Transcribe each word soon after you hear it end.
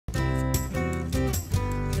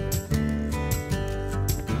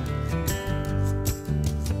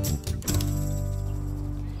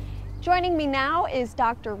Joining me now is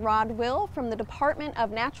Dr. Rod Will from the Department of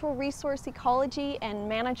Natural Resource Ecology and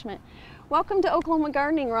Management. Welcome to Oklahoma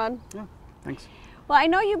Gardening, Rod. Yeah, thanks. Well, I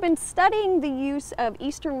know you've been studying the use of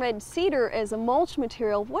eastern red cedar as a mulch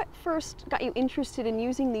material. What first got you interested in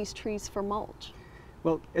using these trees for mulch?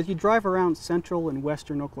 Well, as you drive around central and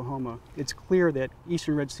western Oklahoma, it's clear that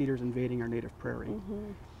eastern red cedar is invading our native prairie.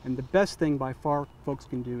 And the best thing by far folks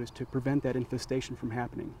can do is to prevent that infestation from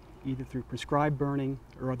happening, either through prescribed burning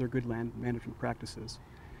or other good land management practices.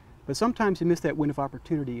 But sometimes you miss that window of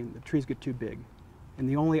opportunity and the trees get too big. And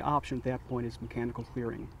the only option at that point is mechanical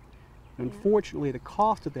clearing. Unfortunately, the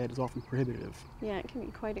cost of that is often prohibitive. Yeah, it can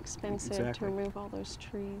be quite expensive to remove all those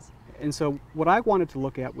trees. And so what I wanted to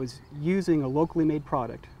look at was using a locally made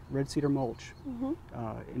product, Redcedar Mulch,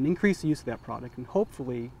 and increase the use of that product and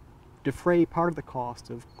hopefully defray part of the cost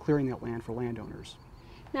of clearing that land for landowners.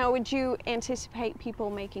 Now, would you anticipate people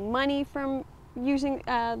making money from using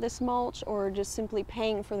this mulch, or just simply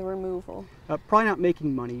paying for the removal? Probably not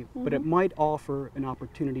making money, but it might offer an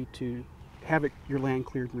opportunity to have your land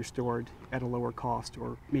cleared and restored at a lower cost,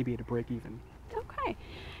 or maybe at a break even. Okay.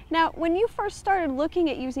 Now, when you first started looking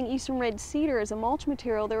at using eastern red cedar as a mulch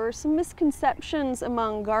material, there were some misconceptions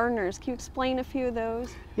among gardeners. Can you explain a few of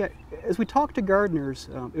those? Yeah, as we talked to gardeners,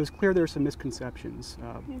 it was clear there were some misconceptions.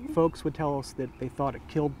 Folks would tell us that they thought it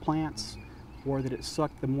killed plants or that it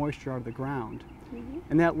sucked the moisture out of the ground.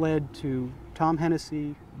 And that led to Tom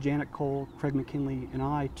Hennessy, Janet Cole, Craig McKinley, and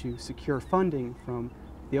I to secure funding from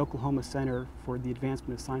the Oklahoma Center for the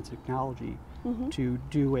Advancement of Science and Technology to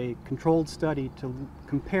do a controlled study to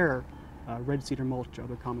compare red cedar mulch to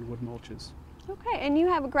other common wood mulches. Okay, and you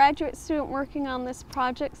have a graduate student working on this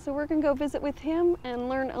project, so we're going to go visit with him and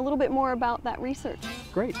learn a little bit more about that research.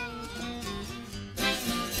 Great.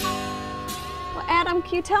 Well, Adam,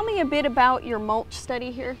 can you tell me a bit about your mulch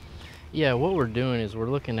study here? Yeah, what we're doing is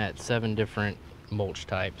we're looking at 7 different mulch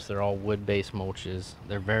types. They're all wood-based mulches.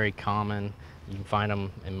 They're very common. You can find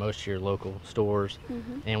them in most of your local stores,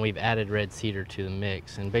 and we've added red cedar to the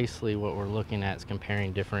mix. And basically what we're looking at is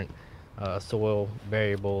comparing different soil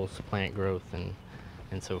variables, plant growth,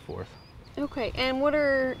 and so forth. Okay, and what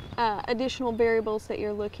are additional variables that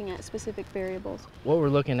you're looking at, specific variables? What we're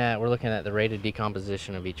looking at the rate of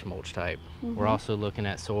decomposition of each mulch type. We're also looking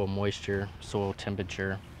at soil moisture, soil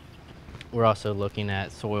temperature. We're also looking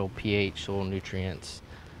at soil pH, soil nutrients.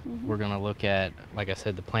 We're going to look at, like I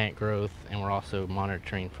said, the plant growth, and we're also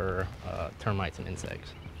monitoring for termites and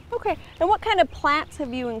insects. Okay, and what kind of plants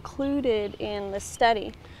have you included in the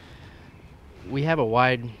study? We have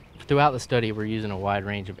throughout the study we're using a wide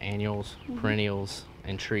range of annuals, perennials,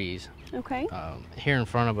 and trees. Okay. Here in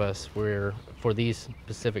front of us, for these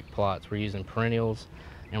specific plots, we're using perennials,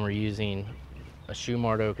 and we're using a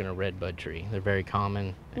shoe-marred oak and a redbud tree. They're very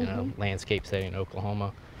common in a landscape setting in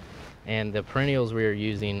Oklahoma. And the perennials we are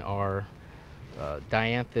using are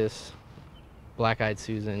dianthus, black-eyed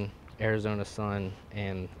Susan, Arizona sun,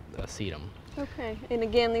 and sedum. Okay, and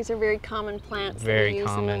again, these are very common plants. Very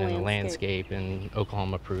common in the landscape and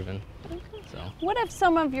Oklahoma proven. Okay. So, what have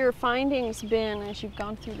some of your findings been as you've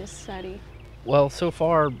gone through this study? Well, so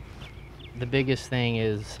far, the biggest thing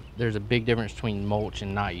is there's a big difference between mulch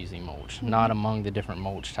and not using mulch. Not among the different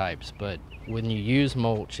mulch types, but when you use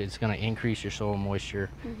mulch, it's going to increase your soil moisture,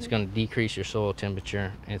 it's going to decrease your soil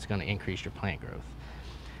temperature, and it's going to increase your plant growth.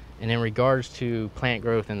 And in regards to plant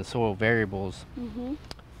growth and the soil variables,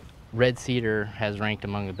 red cedar has ranked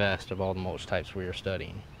among the best of all the mulch types we are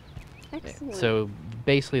studying. Excellent. So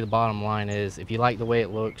basically the bottom line is, if you like the way it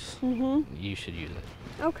looks, you should use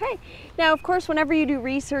it. Okay. Now, of course, whenever you do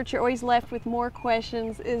research, you're always left with more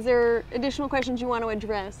questions. Is there additional questions you want to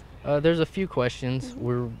address? There's a few questions.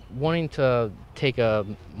 We're wanting to take a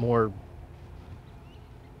more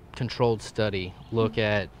controlled study, look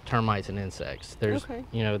at termites and insects. There's,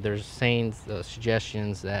 there's sayings,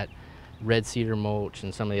 suggestions that red cedar mulch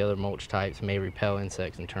and some of the other mulch types may repel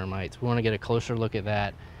insects and termites. We want to get a closer look at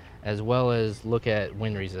that, as well as look at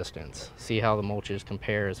wind resistance, see how the mulches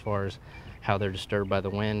compare as far as how they're disturbed by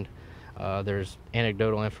the wind. There's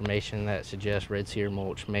anecdotal information that suggests red cedar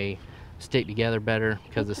mulch may stick together better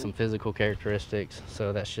because of some physical characteristics,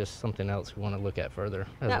 so that's just something else we want to look at further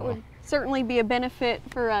as that well. Would certainly be a benefit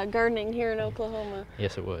for gardening here in Oklahoma.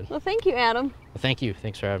 Yes, it would. Well, thank you, Adam. Well, thank you.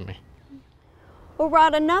 Thanks for having me. Well,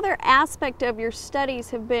 Rod, another aspect of your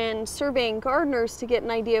studies have been surveying gardeners to get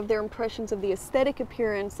an idea of their impressions of the aesthetic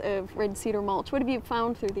appearance of red cedar mulch. What have you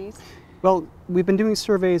found through these? Well, we've been doing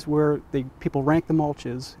surveys where people rank the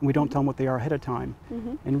mulches, and we don't tell them what they are ahead of time.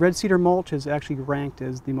 And red cedar mulch is actually ranked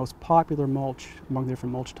as the most popular mulch among the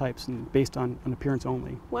different mulch types, and based on appearance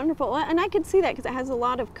only. Wonderful. Well, and I could see that because it has a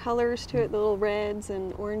lot of colors to it. The little reds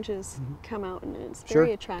and oranges come out, and it's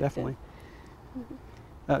very attractive. Definitely.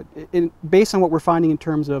 Based on what we're finding in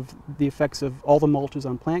terms of the effects of all the mulches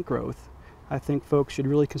on plant growth, I think folks should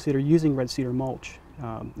really consider using red cedar mulch.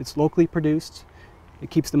 It's locally produced. It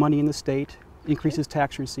keeps the money in the state, increases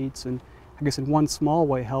tax receipts, and I guess in one small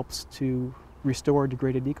way helps to restore a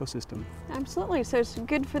degraded ecosystem. Absolutely. So it's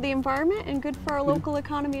good for the environment and good for our local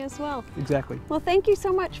economy as well. Exactly. Well, thank you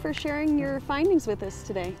so much for sharing your findings with us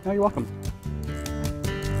today. Oh, you're welcome.